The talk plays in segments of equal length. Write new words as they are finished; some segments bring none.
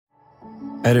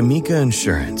At Amica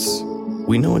Insurance,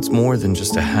 we know it's more than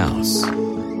just a house.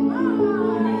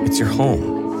 It's your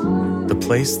home, the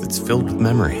place that's filled with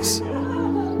memories.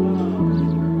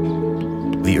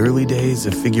 The early days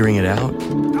of figuring it out,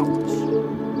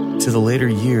 to the later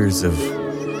years of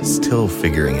still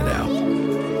figuring it out.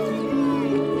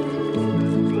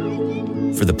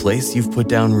 For the place you've put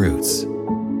down roots,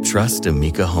 trust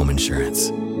Amica Home Insurance.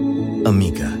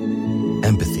 Amica,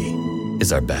 empathy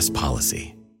is our best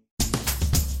policy.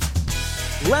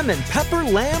 Lemon pepper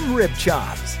lamb rib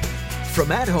chops.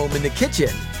 From at home in the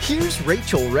kitchen, here's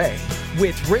Rachel Ray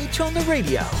with Rach on the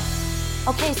Radio.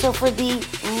 Okay, so for the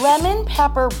lemon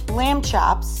pepper lamb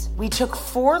chops, we took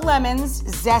 4 lemons,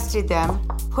 zested them,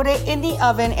 put it in the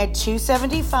oven at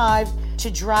 275 to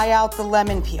dry out the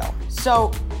lemon peel.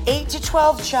 So 8 to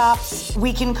 12 chops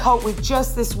we can coat with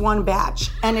just this one batch,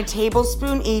 and a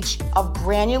tablespoon each of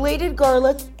granulated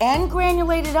garlic and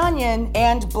granulated onion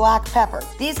and black pepper.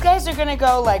 These guys are gonna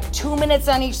go like 2 minutes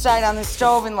on each side on the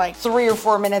stove and like 3 or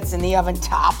 4 minutes in the oven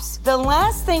tops. The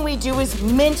last thing we do is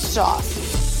mint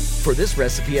sauce. For this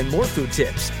recipe and more food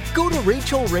tips, go to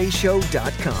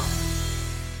RachelRayShow.com.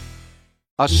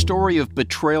 A story of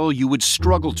betrayal you would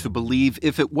struggle to believe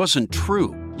if it wasn't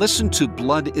true. Listen to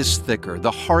Blood is Thicker,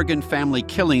 the Hargan family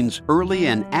killings, early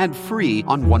and ad-free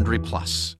on Wondery Plus.